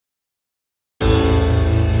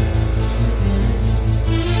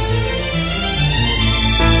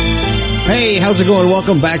Hey, how's it going?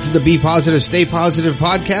 Welcome back to the Be Positive, Stay Positive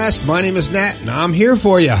podcast. My name is Nat, and I'm here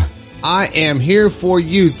for you. I am here for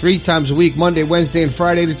you 3 times a week, Monday, Wednesday, and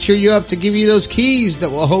Friday, to cheer you up, to give you those keys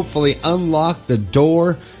that will hopefully unlock the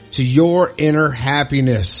door to your inner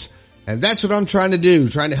happiness. And that's what I'm trying to do,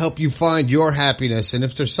 trying to help you find your happiness. And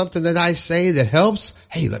if there's something that I say that helps,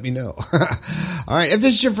 hey, let me know. All right. If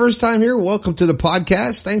this is your first time here, welcome to the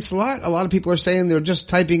podcast. Thanks a lot. A lot of people are saying they're just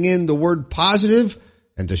typing in the word positive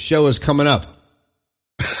and the show is coming up.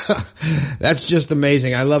 That's just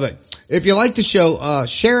amazing. I love it. If you like the show,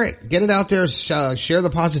 share it, get it out there, share the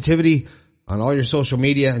positivity on all your social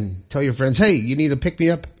media and tell your friends, hey, you need to pick me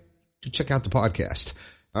up to check out the podcast.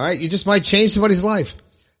 All right. You just might change somebody's life.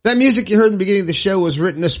 That music you heard in the beginning of the show was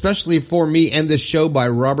written especially for me and this show by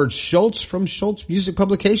Robert Schultz from Schultz Music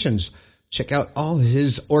Publications. Check out all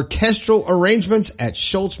his orchestral arrangements at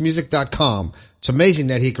schultzmusic.com. It's amazing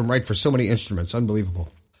that he can write for so many instruments. Unbelievable.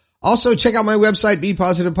 Also, check out my website,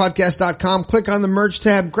 bepositivepodcast.com. Click on the merch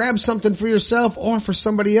tab. Grab something for yourself or for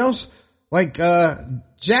somebody else, like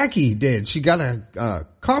Jackie did. She got a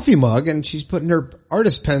coffee mug, and she's putting her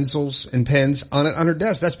artist pencils and pens on it on her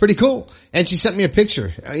desk. That's pretty cool. And she sent me a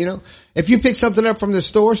picture. If you pick something up from the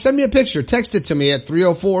store, send me a picture. Text it to me at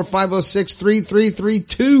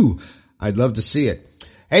 304-506-3332. I'd love to see it.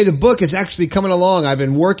 Hey, the book is actually coming along. I've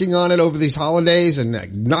been working on it over these holidays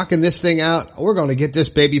and knocking this thing out. We're going to get this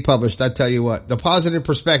baby published. I tell you what, The Positive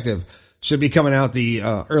Perspective should be coming out the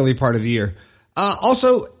early part of the year.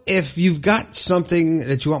 Also, if you've got something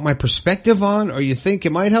that you want my perspective on, or you think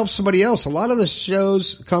it might help somebody else, a lot of the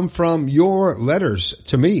shows come from your letters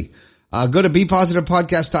to me. Go to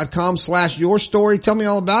bepositivepodcast.com/your story. Tell me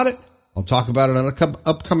all about it. I'll talk about it on an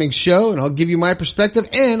upcoming show, and I'll give you my perspective,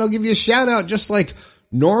 and I'll give you a shout out, just like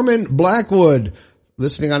Norman Blackwood,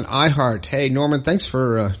 listening on iHeart. Hey, Norman, thanks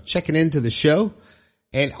for checking into the show.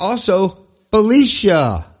 And also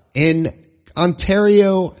Felicia in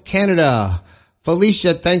Ontario, Canada.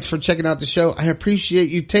 Felicia, thanks for checking out the show. I appreciate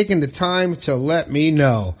you taking the time to let me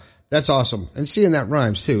know. That's awesome. And seeing that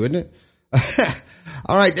rhymes too, isn't it?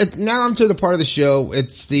 All right. Now I'm to the part of the show.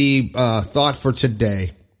 It's the thought for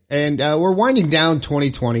today. And we're winding down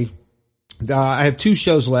 2020. I have 2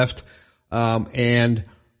 shows left. And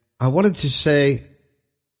I wanted to say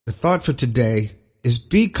the thought for today is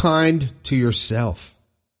be kind to yourself.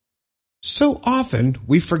 So often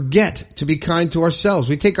we forget to be kind to ourselves.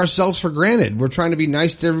 We take ourselves for granted. We're trying to be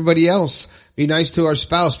nice to everybody else, be nice to our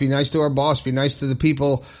spouse, be nice to our boss, be nice to the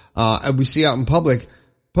people we see out in public,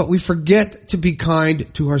 but we forget to be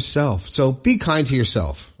kind to ourselves. So be kind to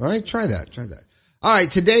yourself. All right, try that. All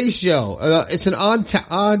right, today's show, it's an odd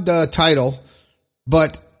title,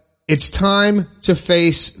 but it's time to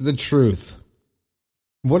face the truth.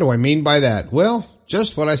 What do I mean by that? Well,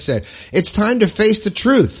 just what I said. It's time to face the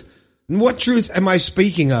truth. And what truth am I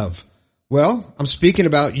speaking of? Well, I'm speaking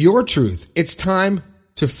about your truth. It's time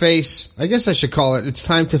to face, I guess I should call it, it's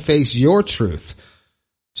time to face your truth.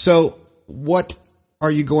 So what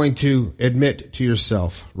are you going to admit to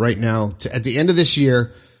yourself right now at the end of this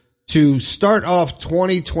year to start off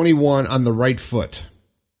 2021 on the right foot?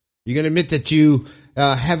 You're going to admit that you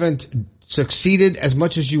haven't succeeded as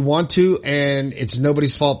much as you want to, and it's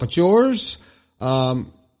nobody's fault but yours. You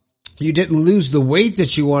didn't lose the weight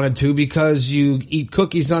that you wanted to because you eat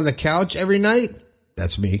cookies on the couch every night.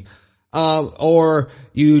 That's me. Or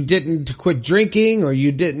you didn't quit drinking, or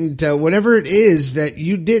you didn't, whatever it is that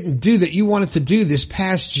you didn't do that you wanted to do this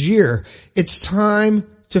past year. It's time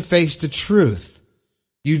to face the truth.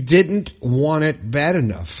 You didn't want it bad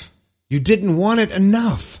enough. You didn't want it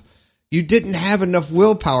enough. You didn't have enough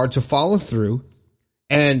willpower to follow through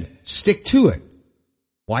and stick to it.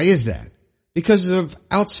 Why is that? Because of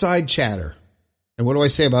outside chatter. And what do I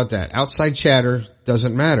say about that? Outside chatter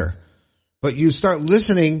doesn't matter. But you start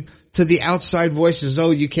listening to the outside voices.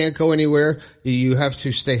 Oh, you can't go anywhere. You have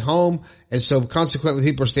to stay home. And so consequently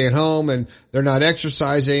people are staying home and they're not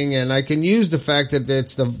exercising. And I can use the fact that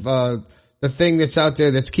it's the thing that's out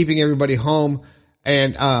there that's keeping everybody home.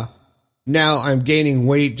 And, now I'm gaining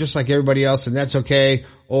weight just like everybody else, and that's okay.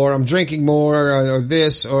 Or I'm drinking more, or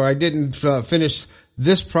this, or I didn't finish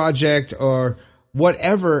this project, or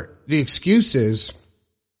whatever the excuse is.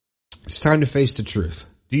 It's time to face the truth.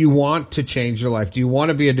 Do you want to change your life? Do you want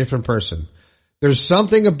to be a different person? There's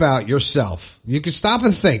something about yourself. You can stop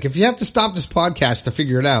and think. If you have to stop this podcast to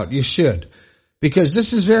figure it out, you should. Because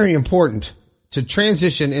this is very important to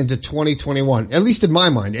transition into 2021, at least in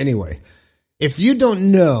my mind anyway. If you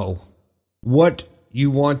don't know what you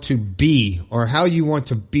want to be, or how you want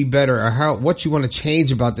to be better, or what you want to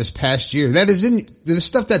change about this past year, that is in the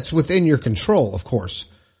stuff that's within your control, of course.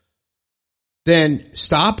 then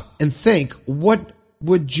stop and think, what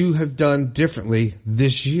would you have done differently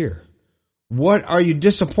this year? What are you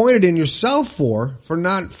disappointed in yourself for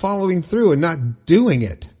not following through and not doing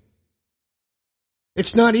it?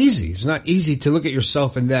 It's not easy. It's not easy to look at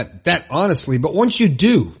yourself in that honestly, but once you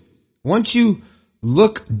do, once you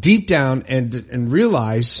look deep down and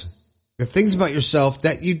realize the things about yourself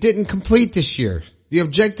that you didn't complete this year, the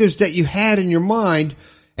objectives that you had in your mind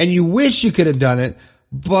and you wish you could have done it,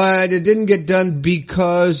 but it didn't get done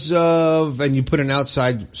because of, and you put an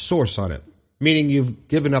outside source on it, meaning you've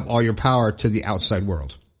given up all your power to the outside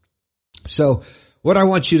world. So what I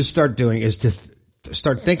want you to start doing is to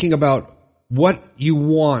start thinking about what you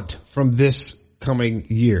want from this coming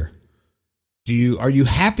year. Are you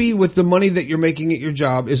happy with the money that you're making at your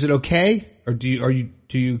job? Is it okay? Or do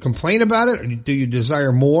you complain about it? Or do you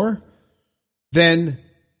desire more? Then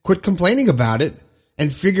quit complaining about it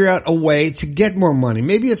and figure out a way to get more money.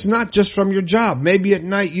 Maybe it's not just from your job. Maybe at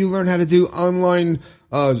night you learn how to do online,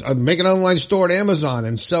 make an online store at Amazon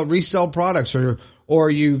and resell products, or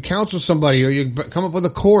you counsel somebody, or you come up with a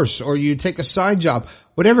course, or you take a side job.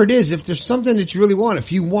 Whatever it is, if there's something that you really want,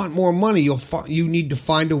 if you want more money, you need to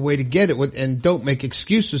find a way to get it and don't make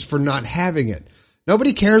excuses for not having it.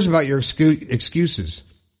 Nobody cares about your excuses.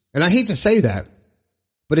 And I hate to say that,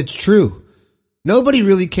 but it's true. Nobody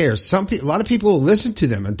really cares. A lot of people will listen to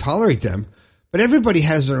them and tolerate them, but everybody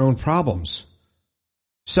has their own problems.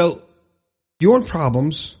 So your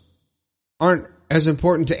problems aren't as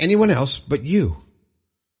important to anyone else but you.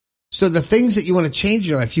 So the things that you want to change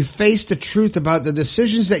in your life, you face the truth about the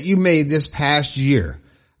decisions that you made this past year.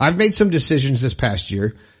 I've made some decisions this past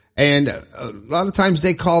year, and a lot of times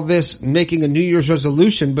they call this making a New Year's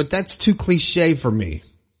resolution, but that's too cliche for me.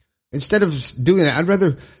 Instead of doing that, I'd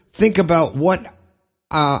rather think about what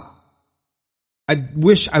I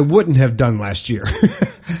wish I wouldn't have done last year.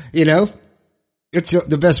 You know? It's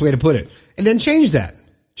the best way to put it. And then change that.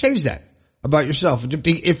 Change that about yourself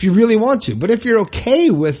if you really want to. But if you're okay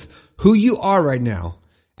with who you are right now,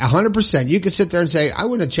 100%, you can sit there and say, I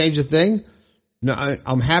wouldn't have changed a thing. No,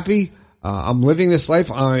 I'm happy. I'm living this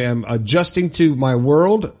life. I am adjusting to my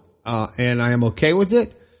world, and I am okay with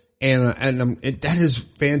it. And that is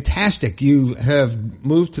fantastic. You have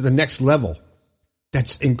moved to the next level.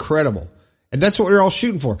 That's incredible. And that's what we're all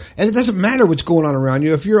shooting for. And it doesn't matter what's going on around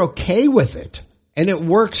you. If you're okay with it and it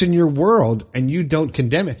works in your world and you don't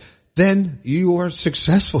condemn it, then you are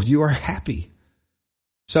successful. You are happy.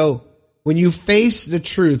 So when you face the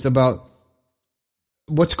truth about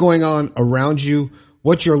what's going on around you,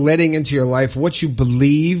 what you're letting into your life, what you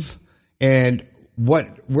believe, and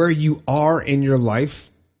where you are in your life,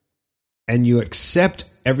 and you accept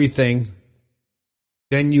everything,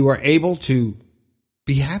 then you are able to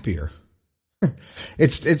be happier.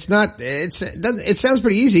 It sounds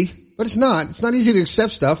pretty easy, but it's not. It's not easy to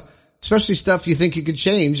accept stuff, especially stuff you think you could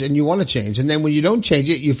change and you want to change. And then when you don't change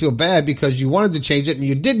it, you feel bad because you wanted to change it and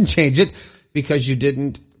you didn't change it because you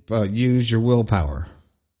didn't use your willpower.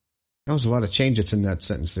 That was a lot of changes in that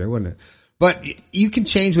sentence there, wasn't it? But you can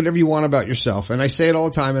change whatever you want about yourself. And I say it all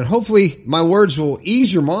the time. And hopefully my words will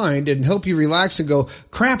ease your mind and help you relax and go,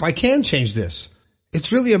 crap, I can change this.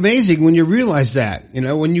 It's really amazing when you realize that,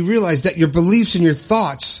 when you realize that your beliefs and your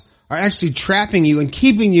thoughts are actually trapping you and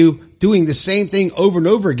keeping you doing the same thing over and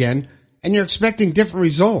over again. And you're expecting different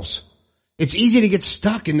results. It's easy to get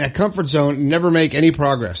stuck in that comfort zone and never make any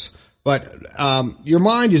progress. But your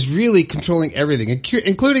mind is really controlling everything,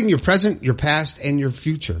 including your present, your past, and your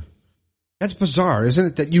future. That's bizarre, isn't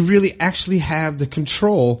it? That you really actually have the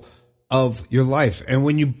control of your life. And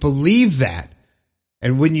when you believe that,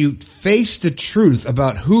 and when you face the truth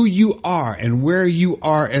about who you are and where you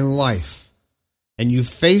are in life, and you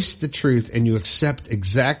face the truth and you accept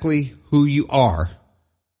exactly who you are,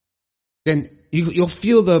 then you'll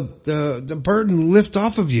feel the burden lift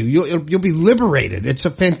off of you. You'll be liberated. It's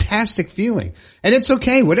a fantastic feeling. And it's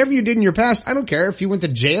okay. Whatever you did in your past, I don't care if you went to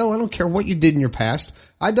jail. I don't care what you did in your past.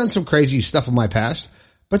 I've done some crazy stuff in my past,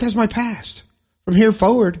 but that's my past. From here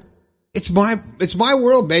forward, it's my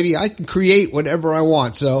world, baby. I can create whatever I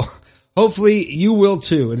want. So hopefully you will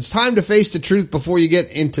too. And it's time to face the truth before you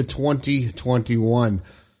get into 2021.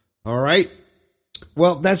 All right.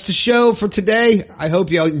 Well, that's the show for today. I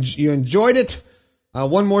hope you enjoyed it.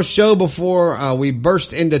 One more show before we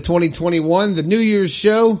burst into 2021, the New Year's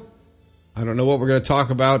show. I don't know what we're going to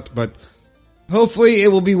talk about, but hopefully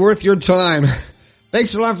it will be worth your time.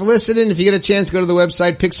 Thanks a lot for listening. If you get a chance, go to the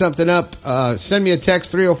website, pick something up, send me a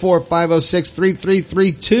text,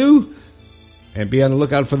 304-506-3332, and be on the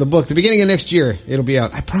lookout for the book. The beginning of next year, it'll be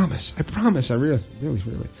out. I promise. I really.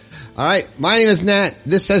 All right. My name is Nat.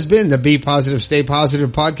 This has been the Be Positive, Stay Positive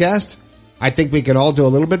podcast. I think we can all do a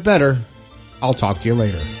little bit better. I'll talk to you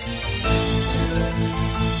later.